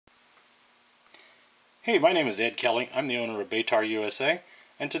Hey, my name is Ed Kelly. I'm the owner of BETAR USA,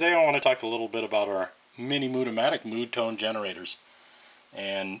 and today I want to talk a little bit about our Mini Mood-o-Matic mood tone generators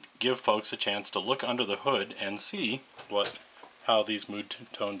and give folks a chance to look under the hood and see how these mood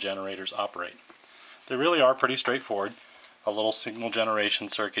tone generators operate. They really are pretty straightforward. A little signal generation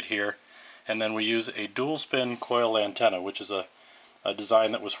circuit here, and then we use a dual-spin coil antenna, which is a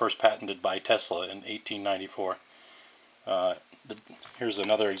design that was first patented by Tesla in 1894. Here's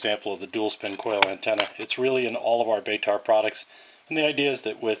another example of the dual spin coil antenna. It's really in all of our BETAR products, and the idea is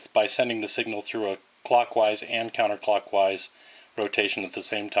that by sending the signal through a clockwise and counterclockwise rotation at the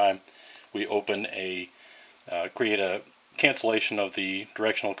same time, we create a cancellation of the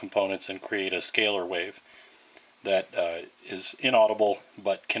directional components and create a scalar wave that is inaudible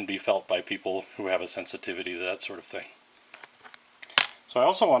but can be felt by people who have a sensitivity to that sort of thing. So I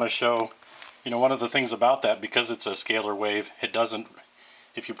also want to show, one of the things about that, because it's a scalar wave, it doesn't,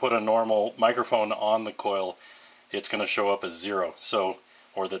 if you put a normal microphone on the coil, it's going to show up as 0,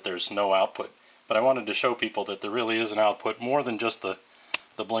 or that there's no output. But I wanted to show people that there really is an output more than just the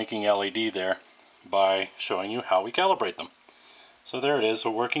blinking LED there, by showing you how we calibrate them. So there it is, a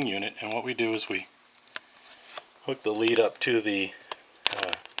working unit, and what we do is we hook the lead up to the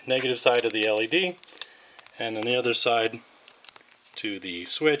negative side of the LED, and then the other side to the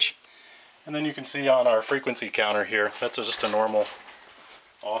switch. And then you can see on our frequency counter here, that's just a normal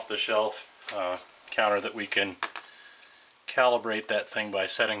off-the-shelf counter that we can calibrate that thing by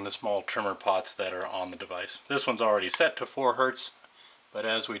setting the small trimmer pots that are on the device. This one's already set to 4 Hertz, but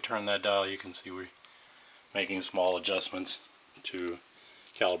as we turn that dial, you can see we're making small adjustments to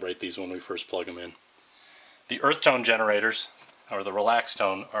calibrate these when we first plug them in. The earth tone generators, or the relaxed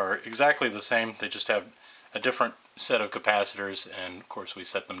tone, are exactly the same. They just have a different set of capacitors, and of course we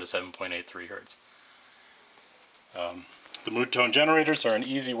set them to 7.83 Hertz. The mood tone generators are an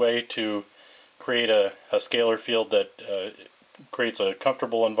easy way to create a scalar field that creates a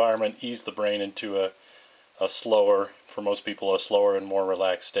comfortable environment, ease the brain into a slower, for most people, a slower and more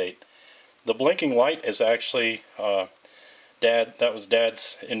relaxed state. The blinking light is actually that was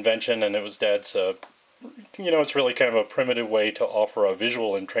Dad's invention, and it was Dad's, it's really kind of a primitive way to offer a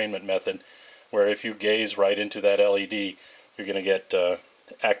visual entrainment method, where if you gaze right into that LED, you're going to get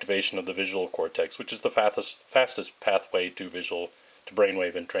activation of the visual cortex, which is the fastest pathway to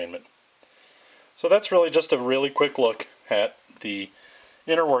brainwave entrainment. So that's really just a really quick look at the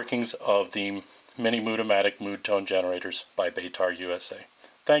inner workings of the Mini Mood-o-Matic mood tone generators by BETAR USA.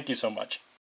 Thank you so much.